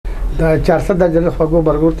د 400 جلسه خواږه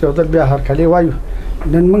برګور ته ودل بیا هر کلی وایو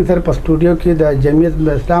نن موږ سره په سټوډیو کې د جمعیت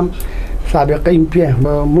اسلام سابق ایم پی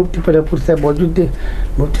مفتی غفور صاحب موجود دي.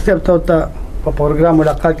 مفتی صاحب ته په پروګرام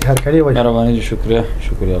ملاقات کې هر کلی وایي. مهرباني شکریہ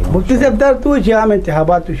مفتی صاحب دا ټول چې عام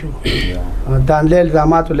انتخابات شو دانله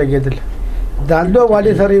الزامات لګیدل دانلو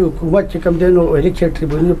والي سره حکومت چې کوم دینو الیکشن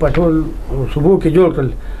ټریبیونل پټول صوبو کې جوړ کړل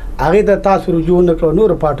هغه د تاسو رجوع نکړو نور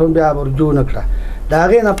پټون بیا رجوع نکړه دا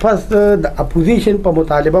هغه نه پس د اپوزیشن په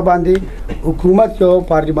مطالبه باندې حکومت یو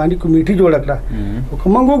پارلماني کمیټي جوړ کړه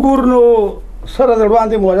حکومت ګورنو سره د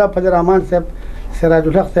وړاندې مولا فضل رحمان صاحب سراج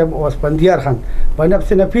الحق صاحب او اسپندیار خان په نفس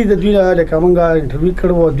نفیذ د دوی لکه موږ انټرویو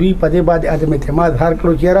کړو دوی په دې باندې عدم اعتماد هر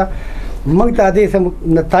کړو چیرې موږ ته دې سم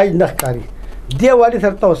نتایج نه ښکاري دی والی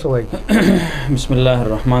سره تاسو وایي. بسم الله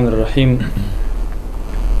الرحمن الرحیم.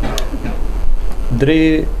 درې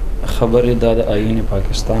خبرې د آیین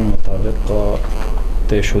پاکستان مطابق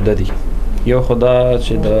طے شده دي. یو خدا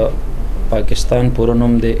چې د پاکستان پوره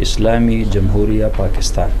نوم د اسلامي جمهوریه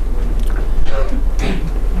پاکستان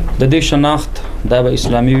د دې شناخت دا به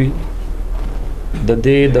اسلامي وي د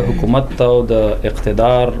دې د حکومت او د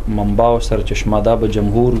اقتدار منبع او سرچشمه دا به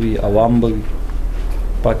جمهور وي عوام به وي.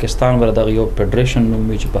 پاکستان ور دغه یو فدریشن نوم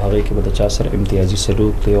وي چې په هغه کې به د چا سره امتیازي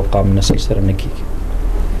سلوک ته یو قام نسل سره نه کیږي.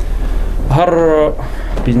 هر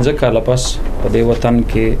 15 کاله پس په دې وطن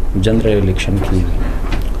کې جنرال الیکشن کیږي.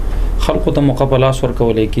 خلکو ته موقع په لاس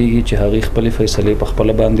ورکول کیږي چې هغه خپل فیصله په خپل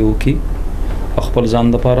باندې وکړي خپل ځان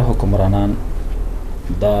لپاره حکمرانان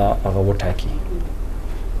دا هغه وټاکي.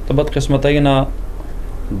 ته بد قسمتای نه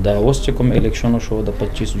دا اوس چې کوم الیکشن شو د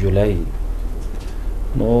 25 جولای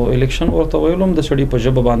نو الیکشن ورته ویلم د سړي په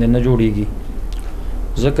ژبه باندې نه جوړیږي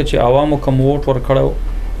ځکه چې عوامو کوم ووټ ورکړو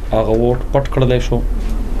هغه ووټ پټ کړل شو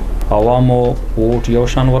عوامو ووټ یو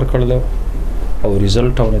شان ورکړل او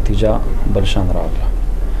ریزلټ او نتیجه بل شان راغله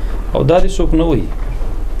او دا د څوک نه وي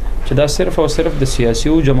چې دا صرف او صرف د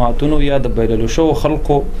سیاسي جماعتونو یا د بایللو شو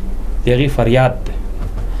خلکو دغه فریاد ده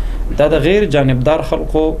دا د غیر جانبدار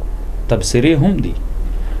خلکو تبصری هم دي.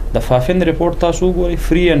 د فافن ریپورت تاسو وګورئ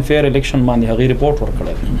فری اینڈ فیر الیکشن باندې هغه ریپورت ورکړل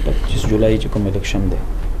 25 جولای چې کوم الیکشن دی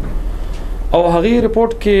او هغه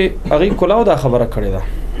ریپورت کې هغه کولاو دا خبره کړې ده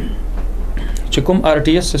چې کوم آر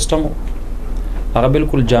ټي ایس سیستم هغه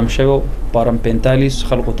بالکل جام شوی پارم 45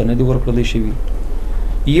 خلکو ته نه دی ورکړل شوی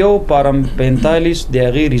یو پارم 45 د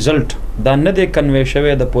هغه ریزلټ دا نه دی کنوي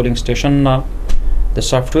شوی د پولینګ سټیشن نه د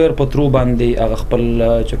سافټویر په ترو باندې هغه خپل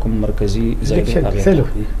چې کوم مرکزی ځای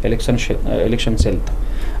الیکشن سیل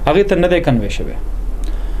هغه ته نه دی کنوي شوی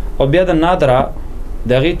او بیا د نادرا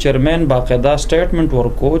دغه چیرمن باقاعده سټیټمنټ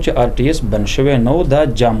ورکو چې آر ټي ایس بن شوی نو دا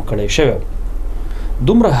جام کړی شوی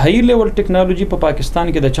دومره های لیول ټیکنالوژي په پاکستان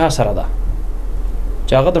کې د چا سره ده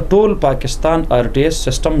چې هغه د ټول پاکستان آر ټي ایس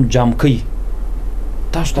سیستم جام کړي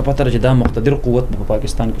تاسو ته پته چې دا مقتدر قوت په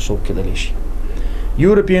پاکستان کې څوک کېدلی شي.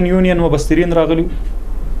 یورپین یونین مبصرین راغلي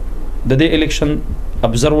د دې الیکشن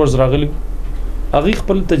ابزرورز راغلي هغه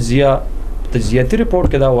خپل تجزیاتي ریپورت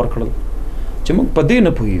کې دا ورکړل چې موږ په دې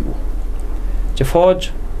نه پوهیږو چې فوج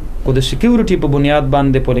کو د سکیورټي په بنیاد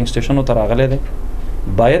باندې پولینګ سټیشنو ته راغلی دی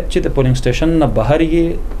باید چې د پولینګ سټیشن نه بهر یې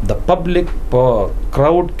د پبلک په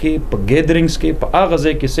کراوډ کې په ګیدرینګز کې په هغه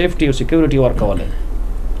ځای کې سیفټي او سکیورټي ورکول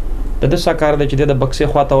د دې سکار دی چې د بکسې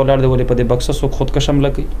خواته ولاړ دی ولې په دې بکسه څوک خودکش حمله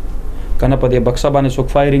کوي کنه په دې بکسه باندې څوک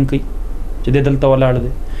فایرینګ کوي چې د دلته ولاړ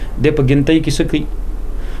دی د په ګنتۍ کې څه کوي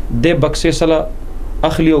د بکسې سره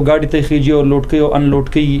اخلي او ګاډي ته خيږي او لوټ کوي او ان لوټ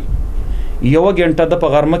کوي یو غنټه د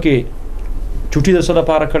پغرمه کې چټي د صدا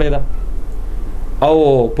پاره کړی دا او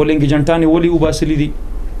پولینګ جنټانی ولي وباسلی دي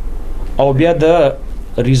او بیا د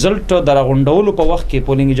ریزلټ درغونډولو په وخت کې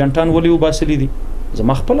پولینګ جنټان ولي وباسلی دي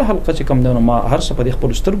زما خپل حلقه چې کم دینو ما هر څه په خپل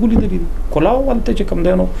سترګو لیدلی دي کولاو ولته چې کم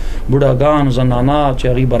دینو بوډاګان زنانا چې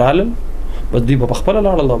غي برال بس دوی په خپل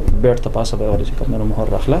لاړل بیرته پاسه به ورته کم دینو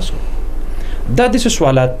مهر اخلاص دا د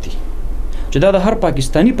سوالات دي چې دا د هر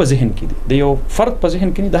پاکستانی په ذهن کې دي د یو فرد په ذهن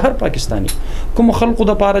کې نه د هر پاکستانی کوم خلکو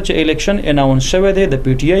د پاره چې الیکشن اناونس شوه دی د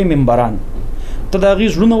پی ټی آی ممبران ته دا غي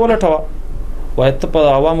زړه ولټوا وای ته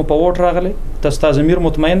په عوامو په ووټ راغله ته ستاسو ضمیر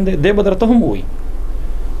مطمئن دی د بدرته هم وي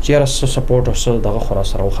چې راس سپورټ او سره دغه خورا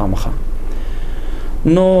سره خامخه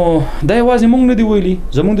نو دا یوازې مونږ نه دی ویلي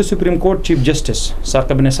زمونږ د سپریم کورټ چیف جسټس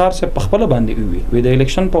ثاقب نثار صاحب په خپل باندې وی د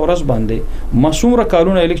الیکشن په ورځ باندې مسومره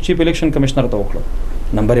کارونه چیف الیکشن کمشنر ته وکړو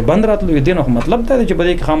نمبر بند راتلو دي نو مطلب دا چې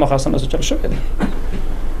بده کې خامخا سم څه چل شوی دی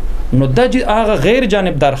نو دا چې هغه غیر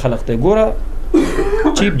جانبدار خلق ته ګوره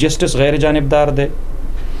چیف جسټس غیر جانبدار دی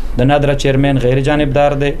د نادرا چیرمن غیر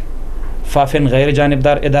جانبدار دی فافن غیر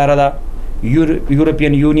جانبدار اداره ده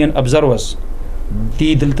یورپین یونین ابزرورز دی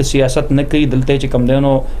دلته سیاست نه کوي دلته چې کم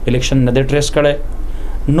دینو الیکشن نه دی ټریس کړي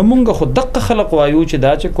نو مونږ خو دقه خلق وایو چې دا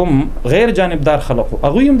چې کوم غیر جانبدار خلق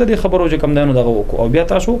هغه هم د دې خبرو چې کم دانو دغه وکړو او بیا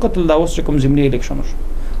تاسو قتل دا اوس چې کوم ضمني الیکشن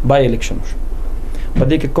شو بای الیکشن شو په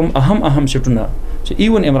دې کې کوم اهم سټونه چې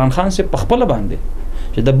ایون عمران خان سے پخپل باندې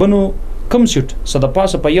چې د بنو کم سټ صد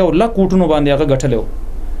پاسه په 1 لک وټونو باندې هغه غټلو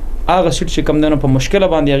هغه سټ چې کم دانو په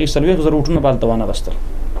مشکله باندې هغه سلوي غزر وټونو باندې وانه غستل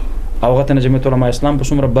او غته جمعیت علماء اسلام په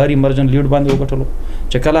څومره باری مرجن لیډ باندې وګټلو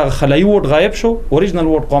چې کله خلای ووټ غایب شو اوریجنل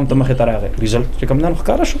ووټ قوم ته مخه تراغه ریزلټ چې کوم نه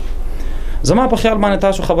ښکارا شو زما په خیال باندې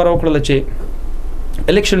تاسو خبره وکړه چې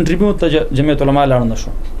الیکشن ټریبیونل ته جمعیت علماء لاړ نه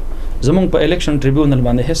شو زمونږ په الیکشن ټریبیونل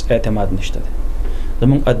باندې هیڅ اعتماد نشته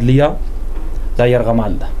زمونږ عدلیه دا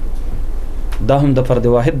يرغمال ده دا هم د فرد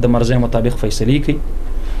واحد د مرزه مطابق فیصله کوي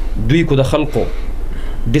دوی کو د خلقو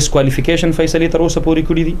ډیسکوالیفیکیشن فیصله تر اوسه پوری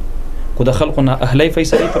کړی دي کو د خلقو نه اهلی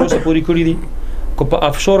فیصله تر اوسه پوری کړی دي کو په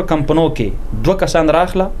افشور کمپنو کې 2 کسان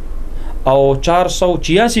راخلا او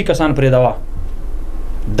 486 کسان پرې دوا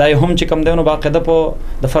دای هم چې کم دیونو باقاعده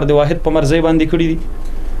په د فرد واحد په مرزه باندې کړی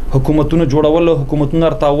دي حکومتونو جوړول حکومتونو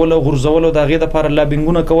ارتاول غرزول د غې د لپاره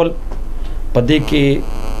لابینګونه کول په دې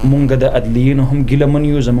کې مونږ د عدلیین هم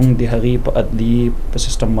ګلمنیو زمونږ د هغې په عدلی په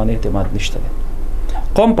سیستم باندې اعتماد نشته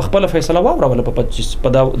قوم په خپل فیصله واوروله په 25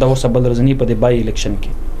 په دا اوسه بل رزنی په د بای الیکشن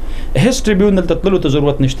کې هیڅ ټریبیونل ته تللو ته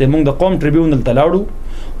ضرورت نشته مونږ د قوم ټریبیونل ته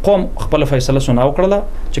لاړو قوم خپل فیصله سنا وکړه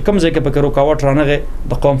چې کوم ځای کې پکې رکاوټ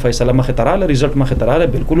رانغه د قوم فیصله مخه تراله ریزلټ مخه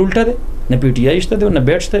تراله بالکل الټه ده نه پی ټی آی شته نه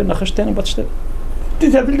بیټ شته نه خشته نه بچته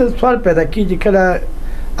د دې د سوال پیدا کیږي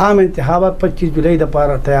کله عام انتخابات 25 جولای د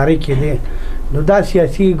لپاره تیاری کړي نو دا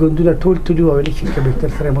سیاسي ګوندونه ټول تلو او الیکشن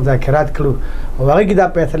کمیټه سره مذاکرات کړو او هغه کې دا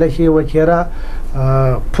فیصله شي و چې را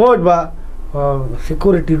فوج با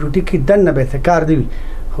سکیورټي ډیوټي کې دنه به سکار دی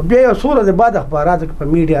خو بیا یو سوره د بعد اخباراتو په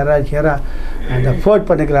میډیا راځي را د فوج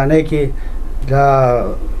په نگرانۍ کې دا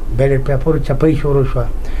بیلټ پیپر چپای شروع شو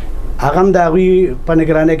هغه د غوی په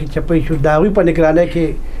نگرانۍ کې چپای شو دا غوی په نگرانۍ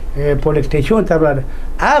کې پولیس سټیشن ته ورل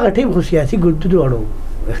هغه ټیم خو سیاسي ګوندونو اړو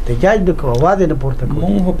احتجاج وکړو आवाज نه پورته کړو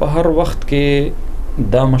مونږ په هر وخت کې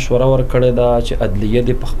دا مشوره ورکړې ده چې عدلیه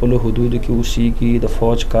د خپل حدود کې اوسېږي د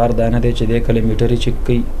فوج کار دا نه دی چې د کلمیټري چک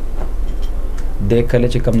کوي د کله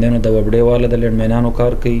چې کم دینو د وبډې والا د لړمنانو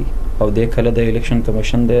کار کوي او د کله د الیکشن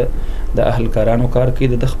کمیشن د اهلکارانو کار کوي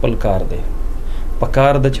د خپل کار دی په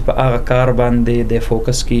کار د چې په هغه کار باندې د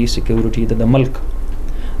فوکس کی سکیورټي د ملک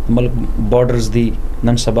بارډرز دی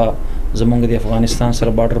نن سبا زمونږ د افغانستان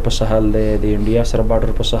سره بارډر په سهال دی د انډیا سره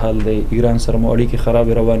بارډر په سهال دی ایران سره مو اړیکې خراب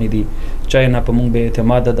روانې دي چاینا په مونږ به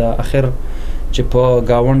اعتماد ده اخر چې په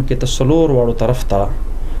گاوند کې تسلور واړو طرف ته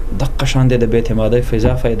د قشان د بیت اعتمادي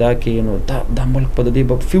فضا فایده کې نو دا ملک په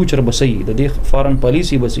دې فیوچر بسي د دې فارن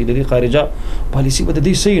پالیسی بسي د دې خارجه پالیسی به د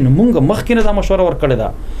دې سي نو مونږ مخکې دا مشوره ورکړه دا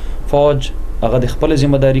فوج هغه د خپل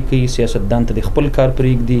ذمہ داری کوي سیاستدان ته د خپل کار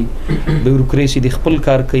پرېږدي بیوروکراسي د خپل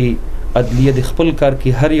کار کوي عدلیه د خپل کار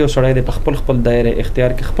کوي هر یو سړی د خپل دایره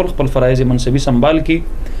اختیار کې خپل فرایض منصبي سنبال کی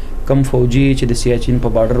کم فوجي چې د سیاچین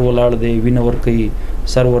په بارډر ولاړ دی وینه ور کوي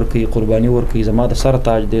سر ور کوي قرباني ور کوي زما د سر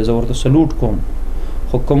تاج دی زه ورته سلوټ کوم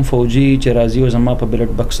حکم فوجي چې راځي او زما په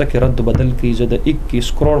بلټ بکسه کې رد بدل کی زه د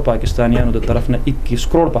 21 کروڑ پاکستانیانو د طرف نه 21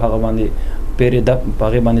 کروڑ په هغه باندې پیری د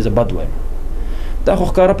پاغه باندې زبد وایم دا خو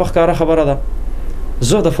ښکارا خبره ده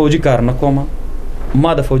زه د فوجي کار نه کوم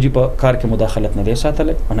ما د فوجي په کار کې مداخلت نه دی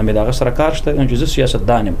ساتله او نه مې دا سره کار شته چې زه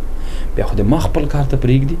سیاستدان یم بیا خو د ما خپل کار ته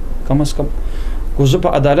پرېږدي کم از کم کو زه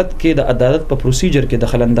په عدالت کې د عدالت په پروسیجر کې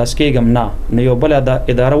دخل انداز کېږم نه یو بل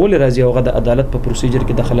اداره ولې راځي هغه د عدالت په پروسیجر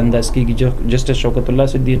کې دخل انداز کېږي جسټس شوکت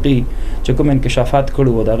الله صدیقی چې کوم انکشافات کړي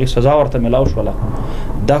و دا غي سزا ورته ملاو شوله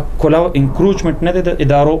دا کلاو انکروچمنت نه دی د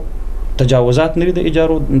ادارو تجاوزات نه دی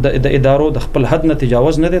د ادارو د خپل حد نه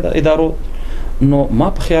تجاوز نه دی د ادارو نو ما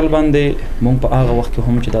په خیال باندې مونږ په هغه وخت کې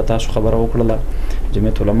هم چې دا تاسو خبره وکړله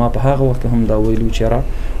جمعیت علما په هغه وخت هم دا ویلو چې را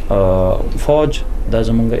فوج دا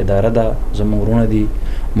زمونږ اداره ده زمونږ ورونه دي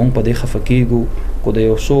مونږ په دې خفه کېږو کو د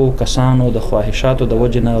یو څو کسانو د خواهشاتو د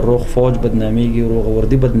وجې نه روغ فوج بدنامیږي روغ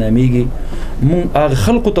وردي بدنامیږي مونږ هغه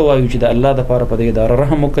خلقو ته وایو چې د الله دپاره په دې اداره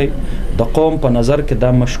رحم وکړي د قوم په نظر کې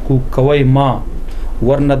دا مشکوک کوئ ما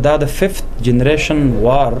ورنه دا د 5th جنریشن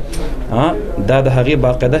وار دا د هغې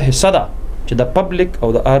باقاعده حصه ده چې د پبلک او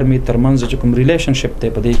د آرمی ترمنځ چې کوم ریلیشنشپ دی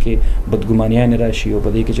په دې کې بدګمانیان راشي او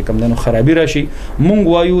په دې کې چې کوم دنو خرابي راشي مونږ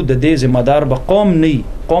وایو د دې ذمہ دار به قوم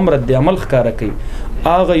نه قوم رد عمل ښکاره کوي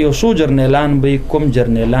هغه یو څو جرنیلان به کوم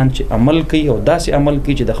جرنیلان چې عمل کوي او داسې عمل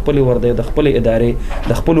کوي چې د خپل ورده د خپل ادارې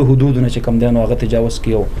د خپل حدودونو چې کوم دنو هغه تجاوز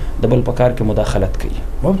کوي او د بل په کار کې مداخلت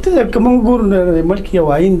کوي مفتی صاحب کوم ګور ملک یو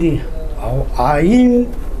آئین دی او آئین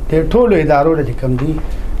د ټولو ادارو چې کوم دی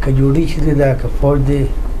که جوډیشري ده که فوج دی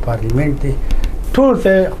پارلیمنت دی ټول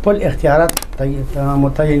ته خپل اختیارات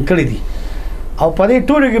متعین کړی دي او په دې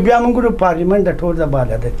ټولو کې بیا موږ پارلیمنت د ټول د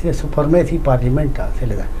بالا د سپرمیسي پارلیمنت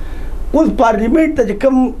حاصل ده. اوس پارلیمنت ته چې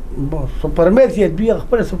کوم سپرمیسي دوی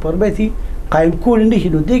خپل سپرمیسي قایم کول نشي،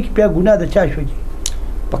 نو دې کې بیا ګناه د چا شو؟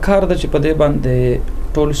 پکار ده چې په دې باندې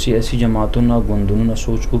ټول سیاسي جماعتونه ګوندونه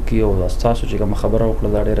سوچ وکړي او تاسو چې کوم خبره وکړه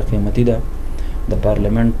دا ډېره قیمتي ده. د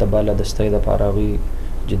پارلیمنت د بالادستۍ دپاره هغوی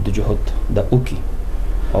جد جهد د وکړي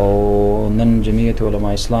او نن جمعیت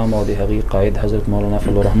علماء اسلام او د هغې قائد حضرت مولانا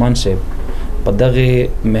فضل الرحمن صاحب په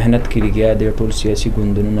دغې محنت کې لګیا دی. ټول سیاسي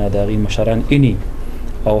ګوندونه د هغې مشران اني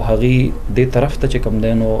او هغې دې طرف ته چې کوم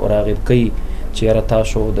دی نو راغب کوي چې یاره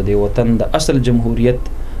تاسو د دې وطن د اصل جمهوریت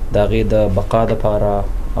د هغې د بقا دپاره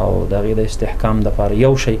او د هغې د استحکام دپاره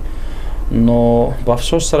یو شی. نو په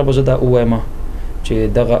افسوس سره به زه دا ووایم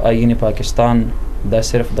چې دغه آیین پاکستان دا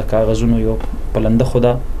صرف د کاغذونو یو پلنده خو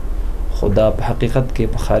ده، خو دا په حقیقت کې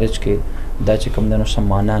په خارج کې دا چې کوم دی نو سم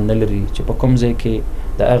معنا نه لري چې په کوم ځای کې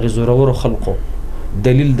د هغې زورورو خلقو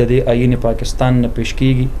دلیل د دې آیین پاکستان نه پیش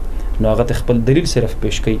کیږي نو هغه ته خپل دلیل صرف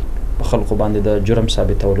پیش کوي په خلقو باندې د جرم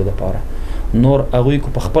ثابتولو دپاره. نور هغوی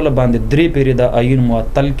کو په خپله باندې 3 پیرې د آیین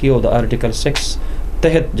معطل کړي او د آرټیکل 6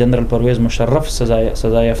 تحت جنرال پرویز مشرف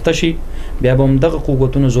سزا یافته شي، بیا به همدغه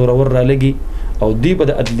قوتونه زورور رالګي او دوی به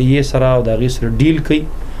د عدلیې سره او د هغې سره ډیل کوي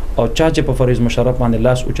او چا چې په پرویز مشرف باندې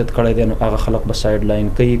لاس اوچت کړی دی نو هغه خلق به سایډ لاین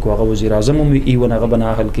کوي، کو هغه وزیر اعظم هم وي ایون هغه به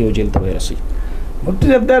نااهل کوي او جیل ته به یې رسوي. مفتی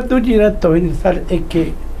صاحب دا تو چې توهین سال 1 کې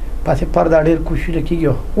پاسې پرده ډېر کوشش کېږي،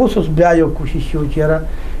 اوس بیا یو کوشش یو چې یاره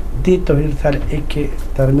دې توهین سال 1 کې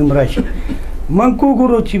ترمیم راشي. من کو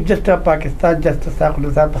ګورو چیف جسټس پاکستان جسټس ساقل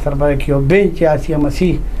نثار په سربراهي کې یو بینچ آسیا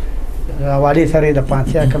مسیح حوالې سره د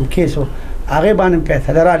 500 کم کیسو هغې باندې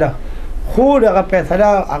فیصله راله، خو دغه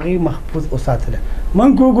فیصله هغې محفوظ وساتله.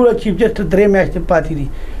 من کو ګورو چیف جسټس 3 میاشتې پاتې دي.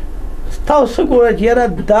 تاسو ګوره چې یاره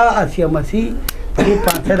دا آسیا مسیح دې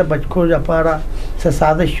 500 د بچ کولو لپاره څه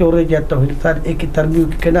سازش شروع یا توهین سال 1 کې ترمیم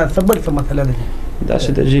کې که نه څه بل څه مسله ده؟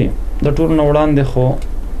 داسې ده جي د ټولو نه وړاندې خو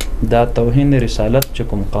دا توهین رسالت چې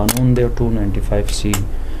کوم قانون دی 295C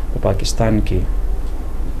په پاکستان کې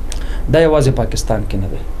دا یوازې پاکستان کې نه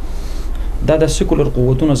دی، دا د سیکولر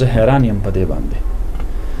قوتونو زه حیران یم په دې باندې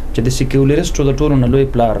چې د سیکولریسټو د ټولو نه لوی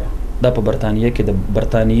پلار دا په برطانیه کې د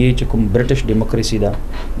برطانیې چې کوم برټش ډیموکراسي ده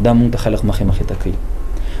دا مونږ ته خلق مخې مخې ته کوي.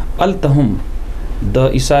 هلته هم د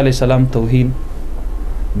عیسی علیه السلام توهین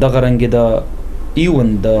دغه رنګې د ایون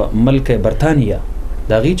د ملک برطانیه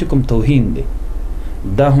د هغې چې کوم توهین دی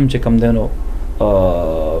دا هم چې کوم دی نو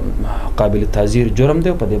قابل تعزیر جرم دی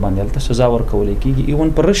او په دې باندې هلته سزا ورکولی کېږي. ایون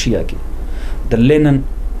په رشیا کې د لینن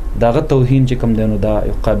د هغه توهین چې کوم دی نو دا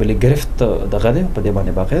یو قابل گرفت دغه دی، په دې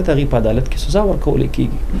باندې باقاعده د هغې په عدالت کې سزا ورکولی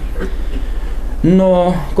کېږي. نو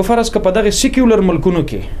که فرض که په دغې سیکولر ملکونو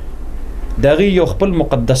کې د هغې یو خپل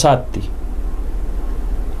مقدسات دي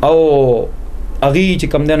او هغې چې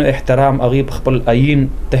کوم دی نو احترام هغې په خپل آیین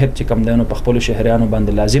تحت چې کوم دی نو په خپلو شهریانو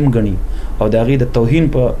باندې لازم ګڼي او د هغې د توهین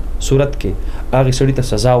په صورت کې هغې سړي ته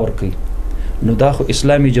سزا ورکوي، نو دا خو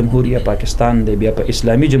اسلامي جمهوریه پاکستان دی. بیا په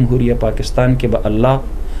اسلامي جمهوریه پاکستان کې به الله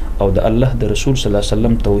او د الله د رسول صلی الله علیه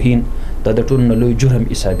وسلم توهین دا د ټولو نه لوی جرم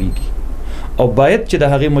حسابیږي او باید چې د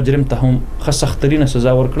هغې مجرم ته هم ښه سختترینه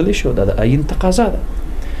سزا ورکړلی شي او دا د آیین تقاضا ده.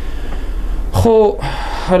 خو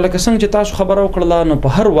لکه څنګه چې تاسو خبره وکړله نو په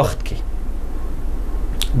هر وخت کې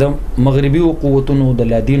د مغربي قوتونو د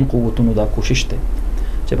لادین قوتونو دا کوشش دی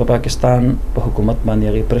چې په پاکستان په حکومت باندې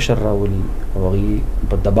هغې پرشر راولي او هغې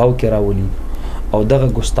په دباو کې راولي او دغه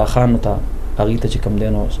ګستاخانو ته هغې ته چې کوم دی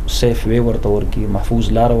نو سیف وی ورته ورکړي، محفوظ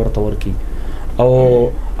لاره ورته ورکړي او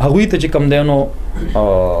هغوی ته چې کوم دی نو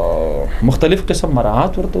مختلف قسم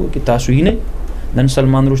مراعات ورته وکړي. تاسو یې نه نن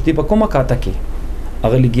سلمان رشدي په کومه کاته کې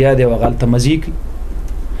هغه لګیا دی او هغه هلته مزي کوي.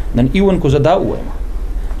 نن ایون کو زه دا ووایم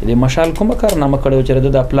د مشال کومه کارنامه کړې وه چې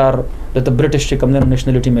د پلار د برټش چې کوم دی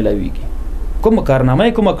نیشنلټي میلاویږي، کومه کارنامه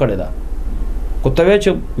یې کومه کړې ده؟ خو ته وایې چې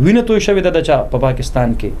وینه توی شوې ده د چا په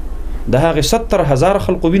پاکستان کې د هغې 70,000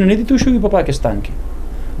 خلقو وینه نه دي توی شوي په پاکستان کې،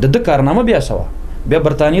 د ده کارنامه بیا څه وه؟ بیا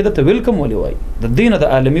برطانیه د ته ویلکم ولې وایي؟ د دې نه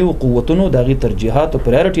د عالمي قوتونو د هغې ترجیحات او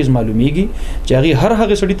پرایرټیز معلومیږي چې هغې هر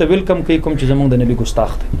هغې سړي ته ویلکم کوي کوم چې زموږ د نبي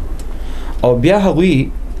ګستاخ دی او بیا هغوی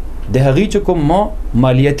د هغې چې کوم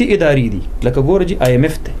مالیاتي ادارې دي لکه ګوره جي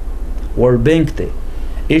IMF دی، ورلډ بینک دی،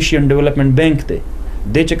 ایشین ډیولپمنٹ بینک دی،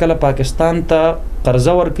 دی چې کله پاکستان ته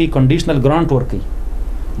قرضه ورکوي کنډیشنل ګرانټ ورکوي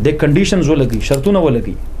د کنډیشنز ولګي شرطونه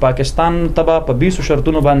ولګي، پاکستان ته به په 20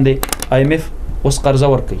 شرطونو باندې IMF اوس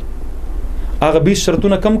قرضه ورکوي. هغه 20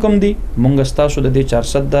 شرطونه کم دي مونږ ستاسو د دې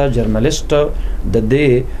چارسده جرنالست د دې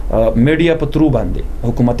میډیا په ترو باندې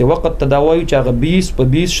حکومت وقت ته دا وایو چې هغه 20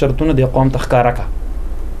 په 20 شرطونه د قوم ته ښکاره کړه،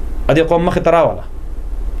 د قوم مخې ته راوله،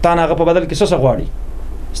 تا نه هغه په بدل کې څه غواړي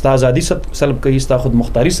ستا ازادي سلب کوي، ستا خود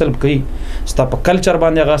مختاری سلب کوي، ستا په کلچر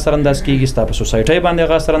باندې هغه اثر انداز کیږي، ستا په سوسایټي باندې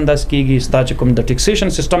هغه اثر انداز کیږي، ستا چې کوم د ټیکسیشن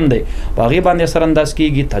سیستم دی په هغې باندې اثر انداز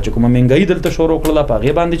کیږي، تا چې کومه مهنګایي دلته شروع کړله په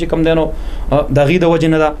هغې باندې چې کوم دی نو د هغې د وجې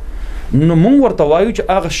نه ده. نو مونږ ورته وایو چې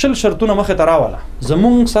هغه 20 شرطونه مخې ته راوله.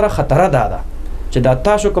 زمونږ سره خطره دا ده چې دا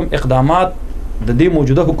تاسو کوم اقدامات د دې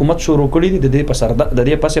موجوده حکومت شروع کړي دي د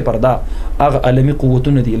دې پسې پرده هغه عالمي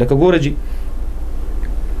قوتونه دي. لکه ګوره جي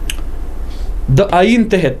د آئین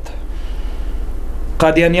تحت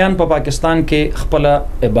قادیانیان په پاکستان کې خپل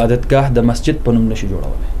عبادتگاه د مسجد په نوم نشي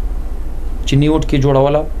جوړولی. چینی وټ کې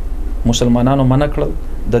جوړوله، مسلمانانو منع کړل.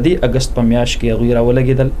 د دې اگست په میاشت کې هغوی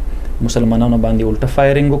راولګېدل، مسلمانانو باندې الټه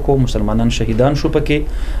فایرنګ وکړو، مسلمانان شهیدان شو. پکې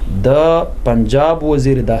د پنجاب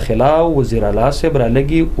وزیر داخله او وزیر اعلی صاحب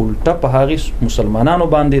رالګي الټه په هغې مسلمانانو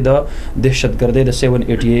باندې د دهشتګردۍ د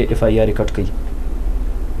 780 FIR کټ کړي.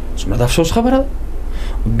 څومره د افسوس خبره ده.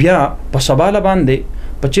 بیا په سباله باندې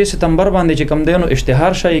 25 ستمبر باندې چې کوم دی نو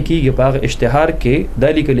اشتهار شایع کیږي. په هغه اشتهار کې دا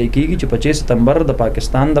لیکل کیږي چې 25 ستمبر د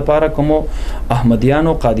پاکستان دپاره کومو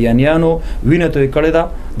احمدیانو قادیانیانو وینه توی کړې ده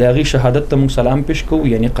د هغې شهادت ته موږ سلام پیش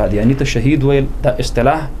کوو. یعنی قادیاني ته شهید ویل دا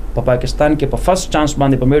اصطلاح په پاکستان کې په فرست چانس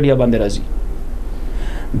باندې په میډیا باندې راځي.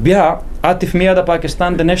 بیا عاطف میاں د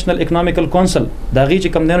پاکستان د نیشنل اکنامیکل کونسل د هغې چې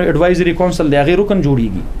کوم دی نو ایډوایزري کونسل د هغې رکن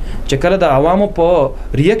جوړیږي چې کله د عوامو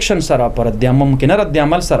په ریاکشن سره پر ممکنه رد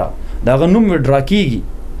عمل سره د هغه نوم وډرا کیږي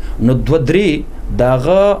نو 2-3 د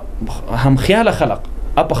هغه همخیاله خلق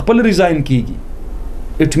په خپل ریزاین کیږي.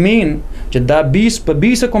 اټ مین چې دا 20 په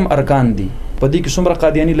 20 کوم ارکان دي په دې کې څومره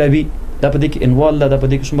قادیاني لابي دا په دې کې انوال ده، دا په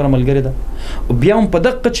دې کې څومره ملګري ده. او بیا هم په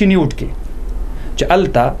دقه چینی وټ کې چې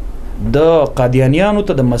الته د قادیانیانو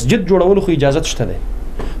ته د مسجد جوړولو خو اجازت شته ده،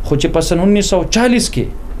 خو چې په سن 1940 کې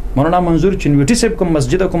مولانا منظور چنویټي صاحب کوم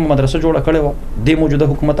مسجد کوم مدرسه جوړه کړې وه د موجوده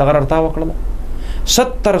حکومت هغه رارتا وکړله.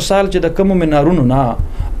 70 سال چې د کومو منارونو نه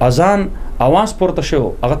اذان اواز پورته شو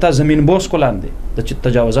هغه ته زمین بوس کو لاندې د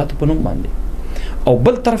تجاوزاتو په نوم باندې. او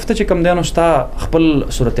بل طرف ته چې کوم دی نو ستا خپل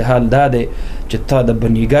صورتحال دا دی چې تا د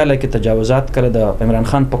بنیګاله کې تجاوزات کړی د عمران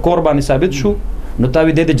خان په کور باندې ثابت شو نو تا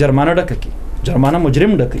وی د جرمانه ډکه کی جرمانه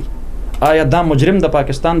مجرم ډکې. آیا دا مجرم د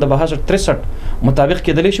پاکستان د 62-63 مطابق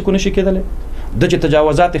کېدلی شي کو نشي کېدلی؟ د چې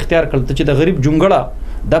تجاوزات اختیار کړل چې د غریب جونګړه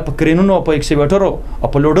دا په کرینونو او په ایکسیویټرو او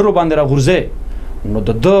په لوډرو باندې راغورځي نو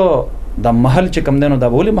د محل چې کم دی نو دا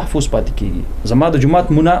به ولې محفوظ پاتې کېږي؟ زما د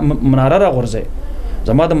جومات مناره راغورځي،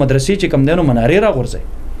 زما د مدرسې چې کم دی نو منارې راغورځي.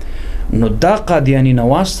 نو دا قادیانی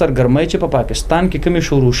نواز سرګرمۍ چې په پاکستان کې کومې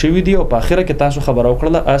شروع شوي دي او په آخره کې تاسو خبره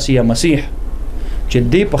وکړله آسیا مسیح چې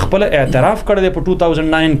دی په خپله اعتراف کړی دی په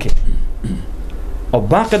 2009 کې او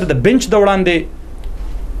باقاعده د بنچ د وړاندې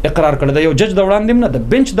اقرار کړی دی، یو جج د وړاندې نه د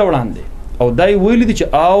بنچ د وړاندې، او دا یې ویلي دي چې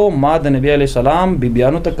او ما د نبی علیه السلام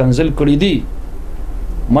بیبیانو ته کنزل کړي دي،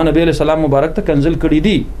 ما نبی علیه السلام مبارک ته کنزل کړي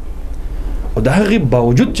دي. او د هغې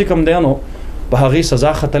باوجود چې کوم دی نو په هغې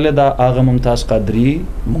سزا ختلې ده. هغه ممتاز قادري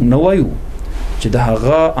موږ نه وایو چې د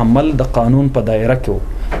هغه عمل د قانون په دایره کې و،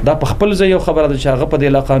 دا په خپل ځای یو خبره ده چې هغه په دې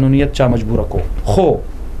لاقانونیت چا مجبوره کو. خو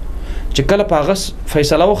چې کله په هغه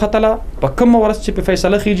فیصله وختله په کومه ورځ چې په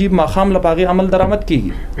فیصله خیږي ماښام له په هغې عمل درآمد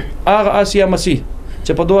کیږي. هغه آسیا مسیح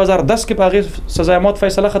چې په 2010 کې په هغې سزای موت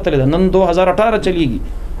فیصله ختلې ده، نن 2018 چلیږي،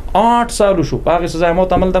 8 سال شو په هغې سزای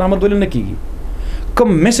موت عمل درآمد ولې نه کیږي؟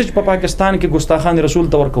 کوم میسج په پاکستان کې ګستاخان رسول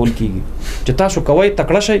ته ورکول کیږي چې تاسو کوئ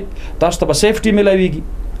تکړه شئ، تاسو ته به سیفټي ملاویږي،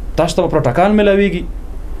 تاسو ته به پروټوکال ملاویږي.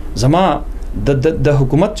 زما د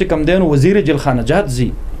حکومت چې کم دی نو وزیر جلخانه جات زی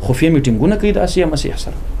خفیه میټینګونه کوي د آسیا مسیح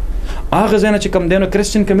سره. هغه ځای نه چې کم دی نو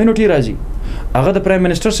کرسچن کمیونټي راځي هغه د پرایم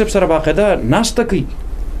منسټر صاحب سره باقاعده ناسته کوي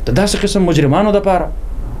د داسې قسم مجرمانو دپاره.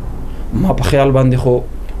 ما په خیال باندې خو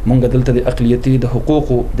مونږ دلته د اقلیتي د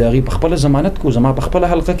حقوقو د هغې په خپله ضمانت کو. زما په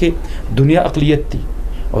خپله حلقه کې دنیا اقلیت دي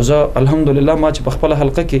او زه الحمدلله ما چې په خپله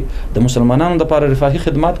حلقه کې د مسلمانانو دپاره رفاهي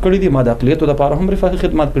خدمات کړي دي، ما د اقلیتو دپاره هم رفاهي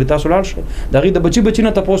خدمات کړي. تاسو لاړ شئ د هغې د بچي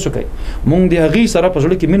نه تپوس وکئ. مونږ د هغې سره په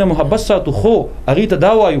زړه کې مینه محبت ساتو، خو هغې ته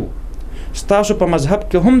دا وایو ستاسو په مذهب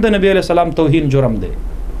کې هم د نبی علیه السلام توهین جرم دی.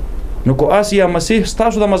 نو کو آسیا مسیح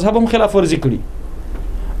ستاسو د مذهب هم خلاف ورزي کړي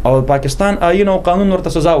او پاکستان آئین او قانون ورته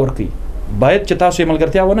سزا ورکړي، باید چې تاسو یې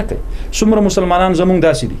ملګرتیا ونه کوئ. څومره مسلمانان زمونږ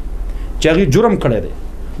داسې دي چې هغې جرم کړی دی،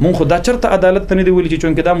 مونږ خو دا چېرته عدالت ته نه دی ویلي چې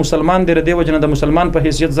چونکې دا مسلمان دی د دې وجې نه د مسلمان په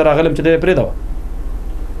حیثیت زه راغلم چې دی یې پرېږدوه.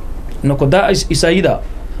 نو که دا عیسایي ده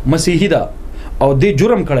مسیحي ده او دې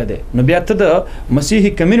جرم کړی دی نو بیا ته د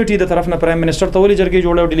مسیحي کمیونټي د طرف نه پرایم منسټر ته ولې جرګې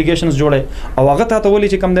جوړی او ډیلیګیشنز جوړی او هغه تا ته ولې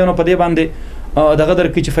چې کم دی نو په دې باندې دغه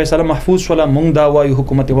درکړي چې فیصله محفوظ شوله. مونږ دا وایو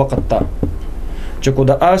حکومت وقت ته چې کو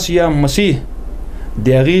د آسیا مسیح د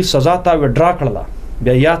هغې سزا ته وډرا کړله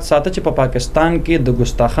بیا یاد ساته چې په پاکستان کې د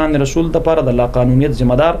ګستاخان رسول د لپاره د لا قانونیت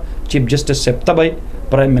ذمہ دار چیف جسټس صاحب تبای،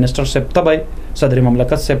 پرایم منسٹر صاحب تبای، صدر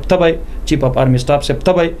مملکت صاحب تبای، چیف اف آرمی سٹاف صاحب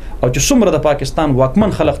تبای، او چې څومره د پاکستان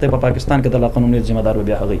واکمن خلق ته په پاکستان کې د لا قانونیت ذمہ دار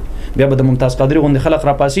بیا هغه بیا به د ممتاز قادری غوندي خلق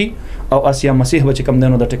را پاسي او آسیا مسیح به چې کم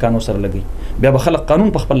دینو د ټکانو سره لګي، بیا به خلق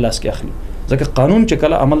قانون په خپل لاس کې اخلي، ځکه قانون چې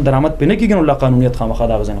کله عمل درآمد پې نه کېږي نو لا قانونیت خامخا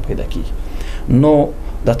د هغه ځای نه پیدا کېږي. نو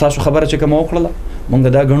د تاسو خبره چې کومه وکړله مونږ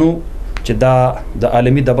دا ګڼو چې دا د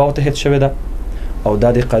عالمي دباو تحت شوې ده او دا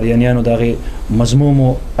د قادیانیانو دغه مضموم او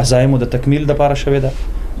عزایمو د تکمیل لپاره شوې ده.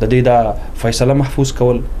 د دې دا فیصله محفوظ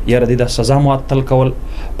کول یا د دې د سزا معطل کول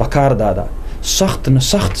پکار ده سخت نه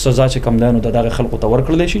سخت سزا چې کم دینو دغه خلکو ته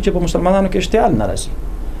ورکړل شي چې په مسلمانانو کې اشتعال نه راشي.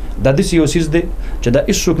 دا د سیاسیز دی چې دا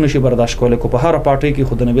هیڅوک نشي برداشت کولی، کو په هر پارټي کې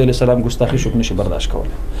خود نبی علیہ السلام ګستاخی څوک نشي برداشت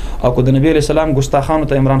کولی، او کو د نبی علیہ السلام ګستاخانو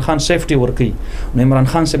ته عمران خان سیفټي ورکړي نو عمران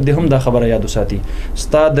خان صاحب دې هم دا خبره یاد وساتي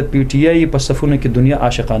ستا د پی ټی آی په صفونه کې دنیا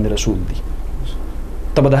عاشقان رسول دي،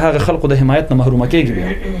 ته به د هغه خلکو د حمایت نه محرومه کېږي، بیا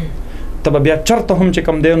ته به بیا چرته هم چې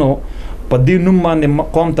کم دینو په دې نوم باندې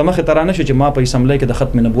قوم ته مخې ته رانه شي چې ما په اسمبلی کې د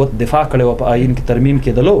ختم نبوت دفاع کړې وه، په آیین کې ترمیم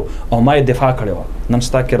کېدلو او ما یې دفاع کړې وه، نن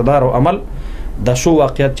ستا کردار او عمل دا شو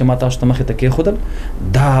واقعیت چې ما تاسو ته مخې ته کېښودل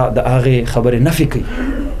دا د هغې خبرې نفي کوي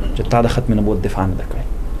چې تا د ختم نبوت دفاع نه ده کړې.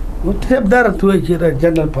 مطلب دا راته وایي چې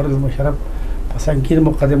جنرال پرویز مشرف په سنګیر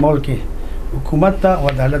مقدمول کې حکومت ته او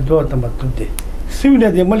عدالت دواړو ته مطلوب دی، سویله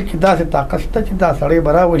د ملک داسې طاقت شته چې دا سړی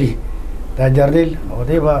به راولي دا جرنیل او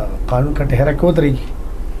دی به قانون کټه حرکت ودرېږي.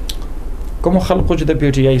 کومو خلکو چې د پی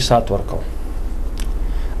ټی آی سات ورکو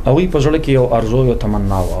هغوی په زړه کې یو ارزو یو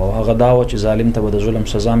تمنا وه او هغه دا وه چې ظالم ته به د ظلم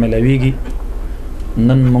سزا میلاویږي.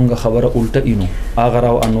 نن مونږ خبره الټه اینو هغه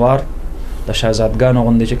راو انوار د شهزادګانو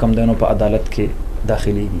غوندې چې کم دینو په عدالت کې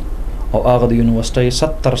داخليږي او هغه د یونیورسټۍ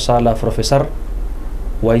 70 ساله پروفیسر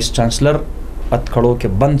وایس چانسلر اتکړو کې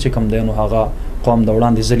بند چې کم دینو هغه قوم د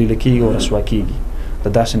وړاندې ذلیل کېږي او رسوا کېږي. د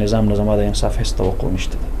داسې نظام نه زما د انصاف هېڅ توقع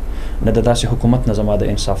نشته ده، نه د داسې حکومت نه زما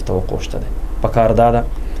د انصاف توقع شته ده. پکار دا ده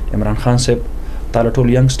عمران خان صاحب تا له ټول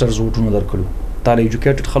ینګسټرز ووټونه درکړو، تا له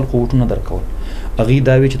ایجوکیټډ خلکو ووټونه درکول، هغوی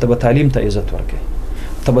دا وي چې ته به تعلیم ته عزت ورکوې،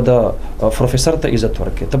 ته به د پروفیسر ته عزت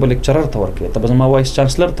ورکوې، ته به لیکچرر ته ورکوې، ته به زما وایس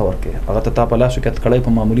چانسلر ته ورکوې، هغه ته تا په لاسو کې اتکړی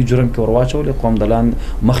په معمولي جرم کې ور واچولې، قوم د لاندې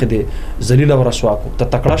مخې دې ذلیله او رسوا کړو، ته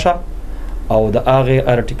تکړه شه او د هغې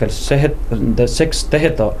ارټیکل د 6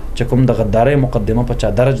 تحت چې کوم د غدارۍ مقدمه په چا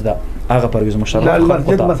درج ده هغه پرویز مشرف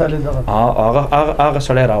هغه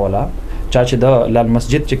سړی راوله چا چې د لال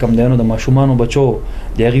مسجد چې کوم دینو د ماشومانو بچو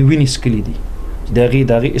د هغې وینې څکلي دي، د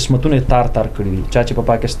هغې اسمتونه تار کړي دي، چا چې په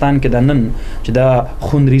پاکستان کې د نن چې دا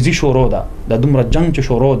خونریزي شروع ده، د دومره جنگ چې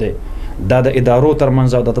شروع دی، دا د ادارو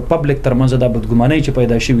ترمنځ او د پبلک ترمنځ د بدګمانۍ چې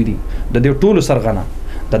پیدا شوي دي، د دې ټولو سرغنه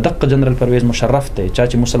د دقه جنرال پرویز مشرف دی چا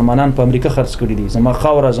چې مسلمانان په امریکا خرڅ کړي دي، زما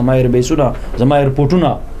خاوره، زما ایربیسونه، زما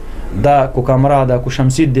ایرپورټونه، دا کو کامرا، دا کو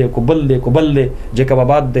شمسید دی، کو بل دی، کو بل دی، جیکب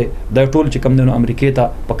آباد دی، دا ټول چې کم دینو امریکې ته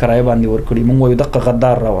په کرایه باندې ورکړي. مونږ وایو دقه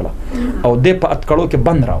غدار راوله او دی په اتکړو کې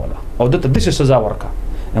بند راوله او دته داسې سزا ورکړه.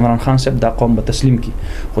 عمران خان صاحب دا قوم به تسلیم کی،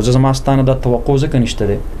 خو زما ستانه دا توقع ځکه نشته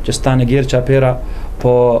دی چې ستانه غیر چاپیره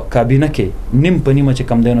په کابینه کې نیم په نیمه چې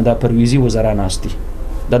کم دینو دا پرویزي وزرا ناستي،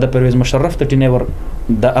 دا د پرویز مشرف ته ټینیور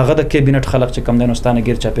د هغه د کابینټ خلق چې کم دینو ستانه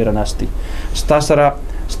غیر چاپیره ناستي، ستا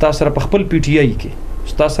سره په خپل پی ټی آی کې،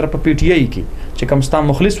 ستا سره په پی ټی آی کې چې کم ستا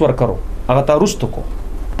مخلص ورکړو هغه تا رستو کو،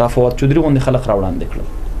 تا فواد چودري غوندې خلق راوړاندې کړل،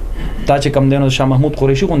 تا چې کم دینو شاه محمود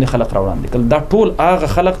قریشي غوندې خلق راوړاندې کړل، دا ټول هغه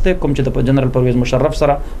خلق ته کوم چې د جنرال پرویز مشرف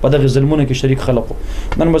سره په دغه ظلمونو کې شریک خلقو.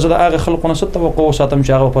 نن به زه د هغه خلقو نه څه توقع وساتم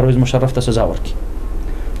چې هغه پرویز مشرف ته سزا ورکړي.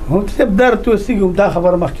 هم صاحب در توسیږم دا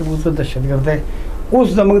خبره مخکې موضوع د دهشتګردۍ اوس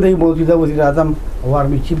زموږ د موجوده وزیر اعظم او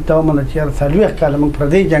آرمي چیف ته ومنه چې 40 کاله موږ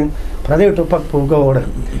پردی جنګ پردی ټوپک په اوږه وړه،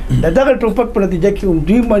 د دغه ټوپک په نتیجه کې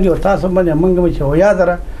دوی باندې او تاسو باندې موږ چې ویا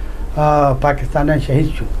دره پاکستانیان شهید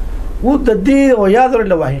شو و د دې او یاد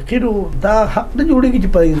ورل واحقینو دا حق نه جوړیږي چې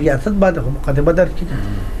په ریاست باندې مقدمه درکړي.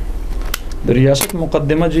 د ریاست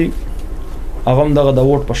مقدمه جی هغه هم دغه د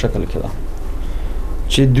ووټ په شکل کې ده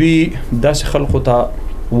چې دوی داسې خلکو ته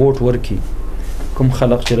ووټ ورکړي کوم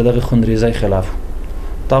خلک چې دغه خونریزۍ خلاف.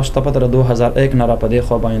 تاسو ته پته 2001 نه را پدې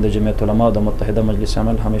خو باندې د جمعیت العلماء د متحده مجلس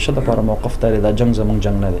عمل همیشه د لپاره موقف لري، دا جنگ زمونږ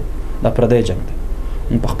جنگ نه دی، دا پردی جنگ دی.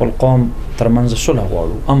 موږ په خپل قوم ترمنځ صلح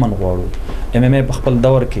غواړو، امن غواړو. ام ام ای په خپل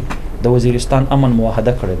دور کې د وزیرستان امن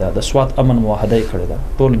معاهده کړې ده، د سوات امن معاهده کړې ده،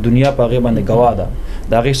 ټول دنیا په هغې باندې ګواه ده،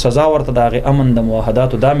 د هغې سزا ورته د هغې امن د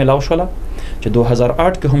معاهداتو دا میلاو شوله چې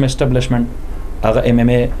 2008 کې هم اسټبلشمنټ هغه ام ام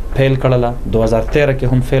ای فیل کړله، 2013 کې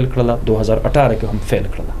هم فیل کړله، 2018 کې هم فیل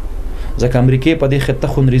کړله، ځکه امریکې په دې خطه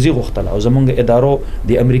خونریزي غوښتله او زمونږ ادارو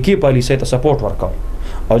د امریکې پالیسۍ ته سپورټ ورکاو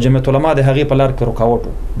او جمعیت علما د هغې په لار کې رکاوټ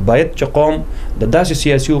باید چې قوم د داسې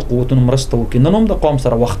سیاسي قوتونو مرسته وکړي. نن هم د قوم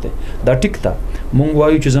سره وخت دی، دا ټیک ده. مونږ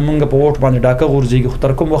وایو چې زمونږ په ووټ باندې ډاکه غورځېږي، خو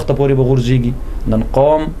تر کوم وخته پورې به غورځېږي؟ نن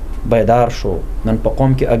قوم بیدار شو، نن په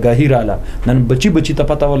قوم کې آګاهي رااله، نن بچی ته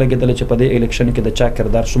پته ولګېدله چې په دې الیکشن کې د چا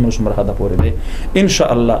کردار څومره حده پورې دی.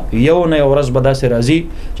 انشاءالله یو نه یو ورځ به داسې راځي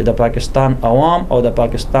چې د پاکستان عوام او د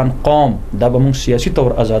پاکستان قوم دا به موږ سیاسي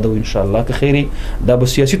طور آزادو انشاءالله که خیري، دا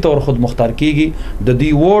به سیاسي طور خود مختار کیږي. د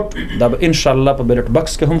دې ووټ دا به انشاءالله په بیلټ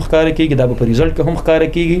بکس کې هم ښکاره کیږي، دا به په ریزلټ کې هم ښکاره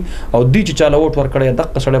کیږي، او دوی چې چاله ووټ ورکړی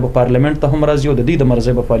دغه سړی به پارلیمنت ته هم راځي او د دې د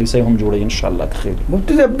مرضۍ به پالیسۍ هم جوړوي انشاءالله که خیري.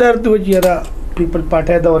 مفتی صاحب درد وجیرا پیپل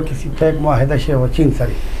پارټي دا ورکه سی پیک معاهده شوی و چین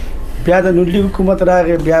سره، بیا د نونلی حکومت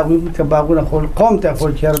راغی، بیا هغوی ته باغونه خول قوم ته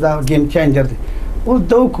خول چې دا گیم چینجر دی. اوس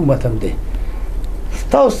د حکومت هم دی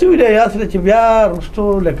ستاسو ویل یاست چې بیا رستو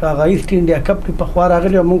لکه هغه ایسټ انډیا کپ کې پخوا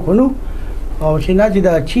راغلی مونږ خو نو او چې نه چې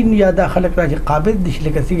دا چین یا دا خلک راځي قابل دي چې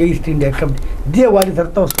لکه څنګه ایسټ انډیا کپ دی والي سره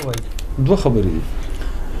تاسو وایي. دوه خبرې دي.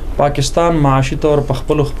 پاکستان معاشي طور په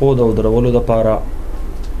خپلو خپو د درولو دپاره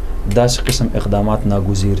داسې قسم اقدامات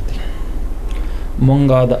ناګزیر دي.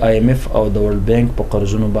 مونږه د آی ایم ایف او د ورلډ بینک په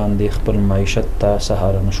قرضونو باندې خپل معیشت ته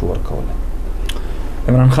سهاره نشو ورکولی.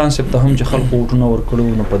 عمران خان صاحب ته هم چې خلکو ووټونه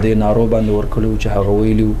ورکړو نو په دې نارو باندې ورکړو چې هغه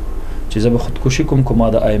ویلي چې زه به خودکشي کوم که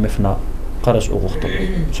ما د آی ایم ایف نه قرض وغوښتم.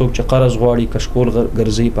 څوک چې قرض غواړي کشکول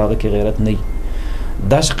ګرځي په هغه کې غیرت نه وي.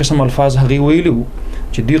 داسې قسم الفاظ هغې ویلي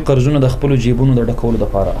چې دوی قرضونه د خپلو جیبونو د ډکولو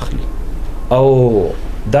دپاره اخلي، او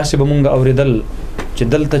داسې به مونږ اورېدل چې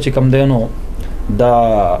دلته چې کم دی نو دا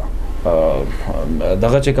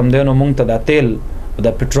دغه چې کم دی نو مونږ ته دا تیل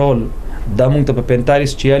دا پټرول دا مونږ ته په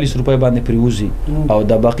 45-46 روپۍ باندې پرېوځي او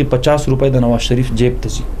دا باقي 50 روپۍ د نواز شریف جیب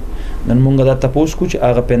ته ځي. نن مونږ دا تپوس کو چې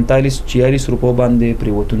هغه 45-46 روپو باندې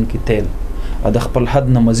پرېوتونکي تیل د خپل حد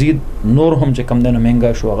نه مزید نور هم چې کم دی نو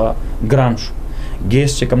مهنګا شو، هغه ګران شو.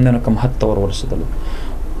 ګیس چې کم دی نو کم حد ته ورسېدلو.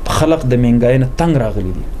 خلق د مهنګایۍ نه تنګ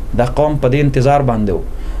راغلي دي. دا قوم په دې انتظار باندې و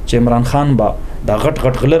چې عمران خان به دا غټ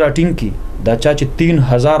غله راټینګ کړي، دا چا چې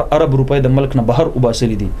 3000 ارب روپۍ د ملک نه بهر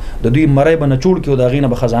وباسلي دي، د دوی مرۍ به نه چوړ کړي او د هغې نه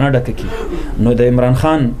به خزانه ډکه کړي. نو د عمران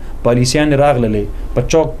خان پالیسیانې راغللې، په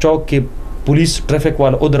چوک چوک کې پولیس ټریفک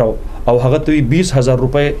والا ودرو او هغه ته وي 20,000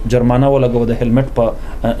 روپۍ جرمانه ولګوه د هلمټ په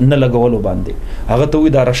نه لګولو باندې. هغه ته وي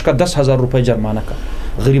دا رشکه 10,000 روپۍ جرمانه کړه.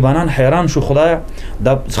 غریبانان حیران شو، خدایا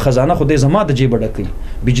دا خزانه خو دې زما د جیبه ډکوي.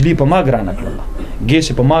 بجلی په ما ګرانه کړله،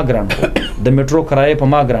 ګیس په ما ګران کړل، د میټرو کرایه په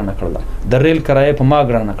ما ګرانه کړله، د ریل کرایه په ما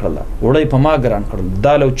ګرانه کړله، وړۍ په ما ګران کړل،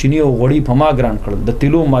 دال او چینی او غوړي په ما ګران کړل، د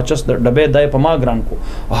تیلو ماچس د ډبې دای په ما ګران کو،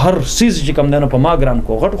 هر سیز چې کم دی نو په ما ګران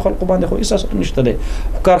کو. غټو خلکو باندې خو هېڅ اثر نشته دی.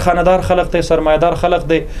 کارخانهدار خلک دی، سرمایهدار خلک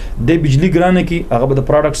دی، د بجلی ګرانه کي هغه به د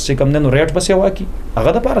پروډکټس چې کم دی نو ریټ پسې واکي،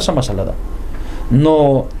 هغه دپاره څه مسله ده. نو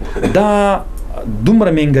دا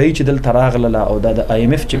دومره مهنګایي چې دلته راغله او دا د آی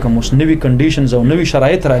ایم ایف چې کوم اوس نوي کنډیشنز او نوي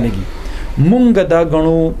شرایط رالګي، مونږ دا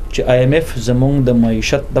ګڼو چې آی ایم ایف زمونږ د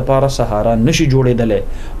معیشت دپاره سهاره نشي جوړېدلی.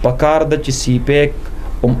 پکار ده چې سی پیک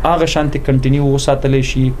هم هغه شانتې کنټینیو وساتلی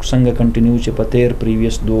شي څنګه کنټینیو چې په تیر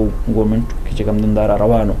پریویس دو ګورمنټ کې چې کوم دنداره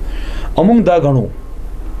روانو. او مونږ دا ګڼو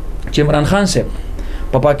چې عمران خان صاحب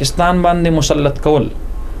په پاکستان باندې مسلط کول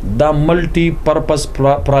دا ملټي پرپز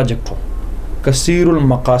پراجیکټ و، کثیر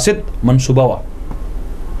المقاصد منصوبه وه.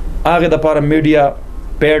 هغې دپاره میډیا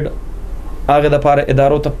پیډ، هغې دپاره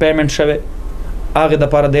ادارو ته پیمنټ شوی، هغې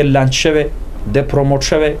دپاره دی لانچ شوی، دی پروموټ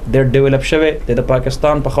شوی، دی ډیولپ شوی، دی د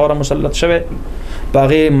پاکستان په خاوره مسلط شوی. په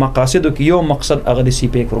هغې مقاصدو کې یو مقصد هغه د سی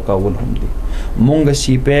پیک رکول هم دی. مونږ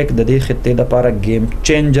سی پیک د دې خطې دپاره گیم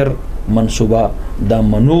چینجر منصوبه دا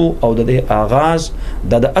منو او د دې آغاز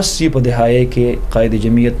د 80 په دهایې کې قائد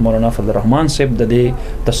جمعیت مولانا فضل الرحمن صاحب د دې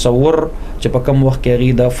تصور چې په کم وخت کې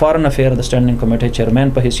هغې د فارن افیر د سټینډینګ کمیټې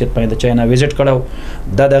چیرمین په حیثیت باندې د چاینا ویزټ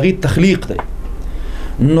کړی، دا د هغې تخلیق دی.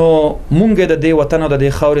 نو مونږ د دې وطن او د دې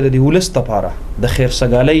خاورې د دې ولس دپاره د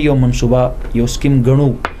خیرسګالۍ یو منصوبه یو سکیم ګڼو.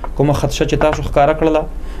 کومه خدشه چې تاسو ښکاره کړله،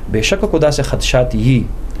 بېشکه کو داسې خدشات یي،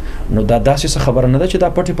 نو دا داسې څه خبره نه ده چې دا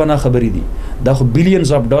پټې پناه خبرې دي. دا خو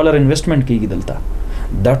بلیونز اف ډالر انویسټمنټ کېږي دلته.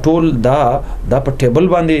 دا ټول دا په ټیبل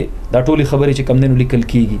باندې دا ټولې خبرې چې کم دی نو لیکل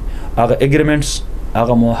کېږي. هغه اګریمنټس،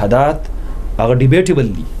 هغه معاهدات، هغه ډیبیټیبل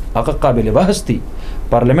دي، هغه قابل بحث دي.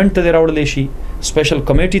 پارلیمنټ ته دې راوړلی شي، سپیشل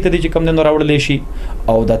کمیټي ته دې چې کم دی نو راوړلی شي.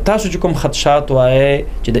 او دا تاسو چې کوم خدشات وایې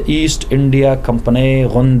چې د ایسټ انډیا کمپنۍ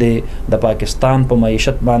غوندې د پاکستان په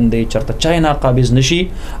معیشت باندې چېرته چاینا قابض نشي،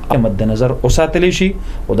 مد نظر وساتلی شي.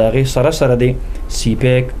 او د هغې سره سره دی سی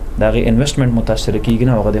پیک د هغې انویسټمنټ متاثره کېږي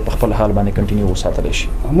نه، هغه دی په خپل حال باندې کنټینیو وساتلی شي.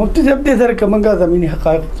 مفتی صاحب دې سره که موږ زمیني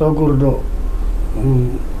حقایق څه وګورو،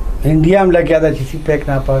 انډیا هم لګیا ده چې سی پیک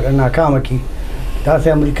ناکامه کړي، داسې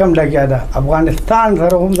امریکا هم لګیا ده افغانستان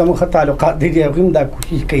سره هم زموږ ښه تعلقات دي چې هغوی هم دا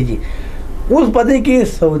کوشش کوي دي اوس په دې کې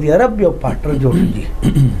سعودي عرب یو پارټنر جوړ دي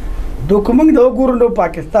دوی موږ د وګورو نو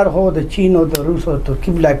پاکستان خو د چین او د روس او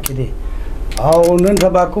ترکي بلاک کې دی او نن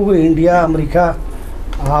سبا کوو انډیا امریکا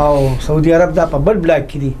او سعودي عرب دا په بل بلاک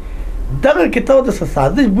کې دي دغه کې ته د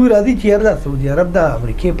سازش بوی راځي چې یاره سعودي عرب د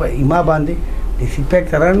امریکې په ایما باندې د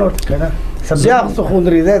سیپیک سره نو کنه بیا څه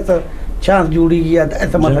خوندري ده چانس جوړیږي یا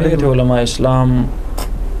داسې جمعیت علماء اسلام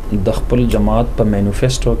د خپل جماعت په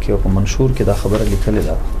مینیفیسټو کې او په منشور کې دا خبره لیکلې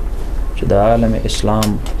ده چې د عالم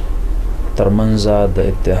اسلام ترمنځ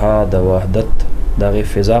د اتحاد او وحدت دغه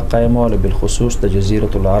فضا قائمول بالخصوص د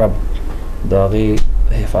جزیرة العرب دغه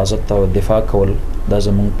حفاظت او دفاع کول دا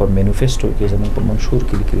زمونږ په مینیفیسټو کې زمونږ په منشور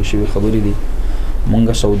کې لیکل شوی خبرې دي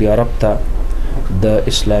مونږ سعودي عرب ته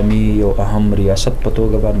د اسلامي یو اهم ریاست په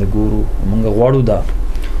توګه باندې ګورو مونږ غواړو دا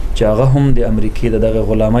چې هغه هم د امریکې د دغه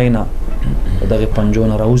غلامۍ نه دغه پنجو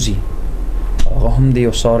نه راوځي هغه هم د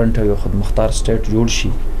یو سارنټ او یو خودمختار سټیټ جوړ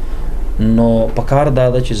شي نو پکار دا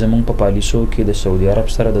ده چې زمونږ په پالیسو کې د سعودي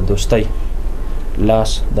عرب سره د دوستۍ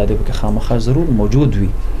لاس دا د پکې خامخا ضرور موجود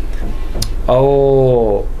وي او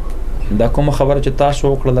دا کومه خبره چې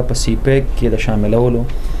تاسو وکړله په سی پیک کې د شاملولو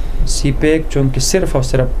سی پیک چونکه صرف او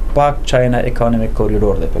صرف پاک چاینا اکانومیک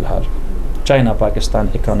کوریډور دی په الحال چاینا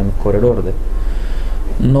پاکستان اکانومیک کوریډور دی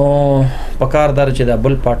نو پکار دار چې دا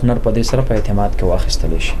بل پارټنر په دې سره په اعتماد کې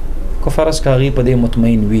واخیستل شي کو فرض کاغي په دې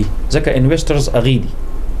مطمئن وي ځکه انویسټرز اغي دي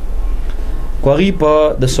کوغي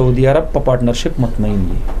په د سعودي عرب په پارټنرشپ مطمئن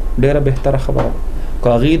دي ډیره بهتره خبره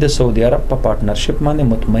کوغي د سعودي عرب په پارټنرشپ باندې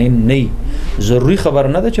مطمئن نه ضروری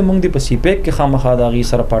خبر نه ده چې موږ د پسی پیک کې خامخا د غي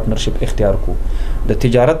سره پارټنرشپ اختیار کو د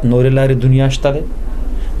تجارت نور لارې دنیا شته ده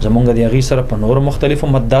زمونږ د غي سره په نور مختلفو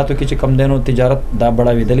مداتو کې چې کم دینو تجارت دا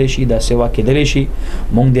بڑاویدل شي دا سیوا کېدل شي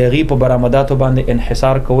موږ د غي په برآمداتو باندې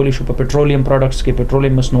انحصار کولی شو په پټرولیم پروډکټس کې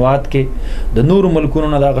پټرولیم مصنوعات کې د نور ملکونو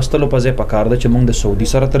نه د غستلو په ځای پکار ده چې موږ د سعودي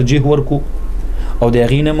سره ترجیح ورکو او د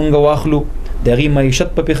غي نه موږ واخلو د غي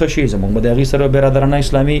معیشت په پیښه شي زموږ د غي سره برادرانه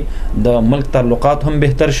اسلامي د ملک تعلقات هم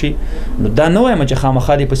بهتر شي نو دا نه وایم چې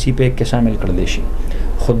خامخا د پسی پیک کې شامل کړل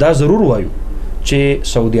شي خدا ضرور وایو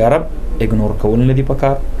چې سعودي عرب اګنور کول نه دی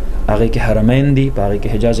پکار هغه کې حرمین دي هغه کې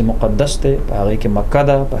حجاز مقدس ده هغه کې مکه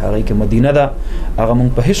ده هغه کې مدینه ده هغه موږ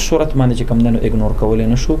په هیڅ صورت باندې چې کم نه اګنور کول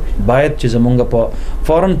نه شو باید چې زمونږ په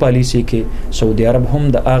فورن پالیسی کې سعودي عرب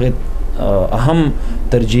هم د هغه اهم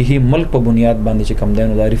ترجیحي ملک په بنیاد باندې چې کم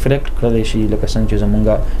دینو دا ریفلیکټ کړل شي لکه څنګه چې زمونږ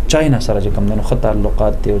چاینا سره چې کم دینو خط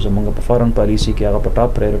تعلقات دي او زمونږ په فورن پالیسی کې هغه په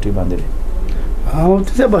ټاپ پرایورټي باندې دي او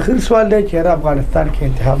څه بخیر سوال دی چې افغانستان کې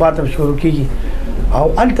انتخابات شروع کیږي او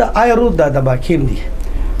الته آیرو د باکیم دي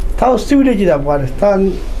تاسو ویل چې د افغانستان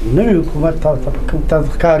نوی حکومت تاسو په کوم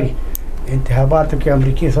تذکاري انتخاباتو کې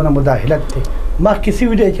امریکای سره مداخلت دي مخکې سی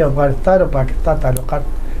ویل چې افغانستان او پاکستان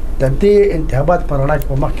تعلقات د دې انتخابات پر وړاندې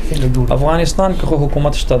په مخ کې څنګه جوړ افغانستان کې خو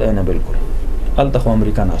حکومت شته نه بالکل الته خو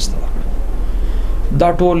امریکا ناشته دا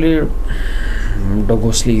ټول د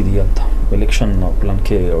غوسلی دی الته الیکشن پلان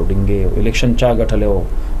کې او ډینګي او الیکشن چا غټل او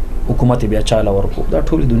حکومت بیا چاله ورکو دا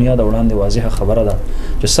ټول دنیا د وړاندې واضحه خبره ده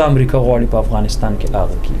چې سم امریکا غواړي په افغانستان کې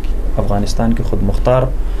لاغه کیږي افغانستان کې خود مختار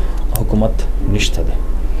حکومت نشته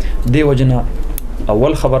ده دی وجنه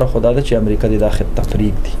اول خبره خدا ده چې امریکا د داخل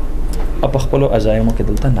تفریق دي په خپل عزایمو کې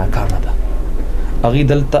دلته ناکامه ده اغي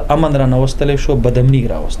دلته امن را نوستل شو بدامنی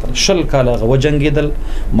را وستل شل کاله غو جنگیدل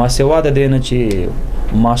ما سوا د دینه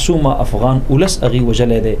چې معصومه افغان ولس اغي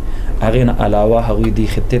وجلې ده اغه نه علاوه هغه دی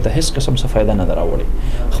خطه ته هیڅ قسم څه فائدہ نه دراوړي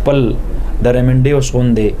خپل د ریمنډي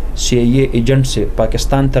وسوندې سی ای ایجنټ سے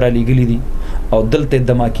پاکستان تر لګلی دي او دلته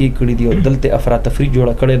دماکی کړی دي او دلته افراطفری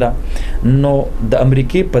جوړه کړی ده نو د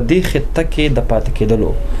امریکای په دې خطه کې د پات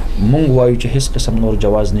کېدلو مونږ وایو چې هیڅ قسم نور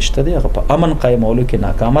جواز نشته دی هغه په امن قائمولو کې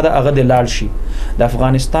ناکامه ده هغه د لاړ شي د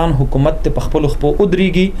افغانستان حکومت په خپل خپل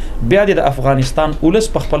ودرېږي بیا د افغانستان ولس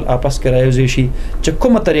په خپل آپس کې رايوځي شي چې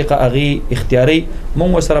کومه طریقه اغي اختیاري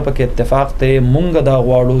مونږ سره په کې اتفاق ته مونږ دا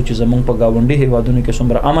غواړو چې زمونږ په گاونډي هیوادونو کې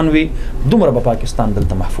څومره امن وي دومره په پاکستان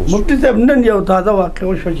دلته محفوظ مفتی صاحب نن یو تازه واقع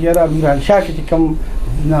وشو چې را میران شاه کې کوم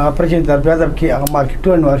پرچې در بیادب کې هغه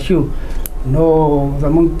مارکیټونه ورشو نو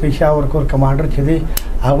زمونږ پېښور کور کمانډر چې دی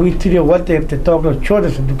هغه تیری ورته افتتاح کړ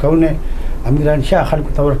 14 دکانونه امیران شاه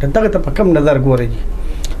خلکو ته ورته دغه ته په کم نظر ګوري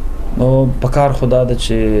نو پکار خدا د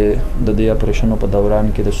چې د دې اپریشنو په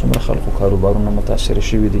دوران کې د څومره خلکو کاروبارونه متاثر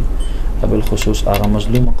شوي دي بل خصوص هغه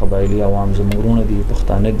مظلوم قبایلی عوام زموږونه دي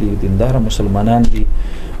پښتانه دي دیندار مسلمانان دي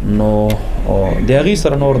نو د هغې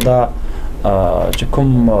سره نور دا چې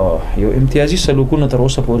کوم یو امتیازي سلوکونه تر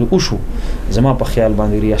اوسه پورې وشو زما په خیال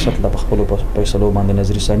باندې ریاست له خپلو فیصلو باندې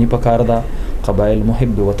نظر ثاني پکار ده. قبایل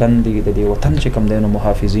محب وطن دي، د دې وطن چې کوم دی نو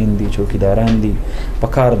محافظین دي، چوکیداران دي،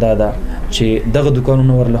 پکار دا ده چې دغه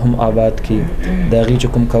دوکانونه ورله هم آباد کړي، د هغې چې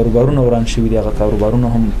کوم کاروبارونه وران شوي دي هغه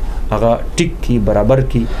کاروبارونه هم هغه ټیک کی برابر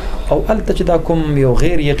کی، او الته چې دا کوم یو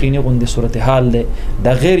غیر یقیني غوندې صورتحال دی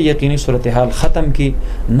دا غیر یقیني صورتحال ختم کی،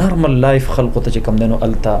 نارمل لایف خلقو ته چې کوم دی نو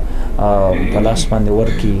الته په لاس باندې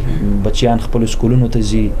ورکي، بچیان خپلو سکولونو ته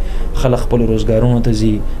ځي، خلک خپلو روزګارونو ته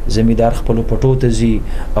ځي، زمیندار خپلو پټو ته ځي،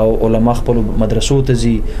 او علما خپلو مدرسو ته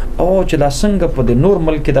ځي، او چې دا څنګه په د نور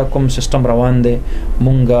ملک دا کوم سیستم روان دی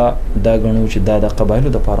مونږ دا ګڼو چې دا د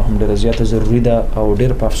قبایلو دپاره هم ډېره زیاته ضروري ده. او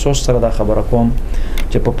ډېر په افسوس سره دا خبره کوم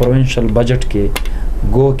چې په پروینشل بجټ کې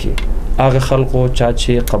ګو کې هغه خلکو چا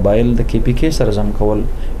چې قبایل د کې پی کې سره زم کول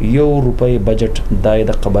 ₹1 بجټ دای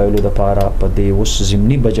د قبایلو دپاره په دې اوس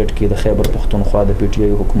ضمني بجټ کې د خیبر پښتونخوا د پی ټی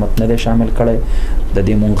آی حکومت نه دی شامل کړی. د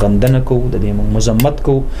دې مونږ غندنه کوو، د دې مونږ مذمت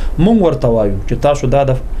کوو، مونږ ورته وایو چې تاسو دا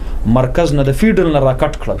د مرکز نه د فیډرل نه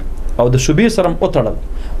راکټ کړل او د صوبې سره هم وتړل،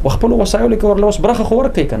 خپلو وسایلو کې ورله اوس برخه خو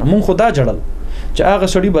ورکوي که نه. مونږ خو دا جړل چې هغه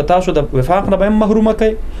سړي به تاسو د وفاق نه به هم محرومه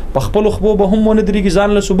کوي، په خپلو خبو به هم ونه درېږي،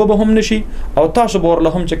 ځان له صوبه به هم نشي، او تاسو به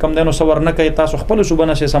ورله هم چې کوم دی نو څه ور نه کوي، تاسو خپله صوبه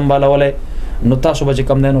نشئ سنبالولی، نو تاسو به چې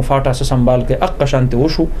کوم دی نو فاټا څه سنبال کوي. اقه شانتې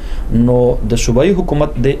وشو نو د صوبایي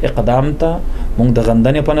حکومت د اقدام ته مونږ د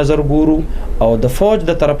غندنې په نظر ګورو، او د فوج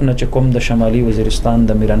د طرف نه چې کوم د شمالي وزیرستان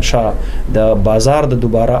د میرانشاه د بازار د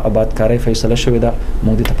دوباره آبادکارۍ فیصله شوې ده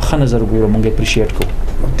مونږ دې ته په ښه نظر ګورو، مونږ اپریشیټ کوو.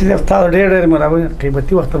 تاسو ډېر مهرباني،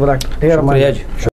 قیمتي وخت به راکړئ. ډېر مننه.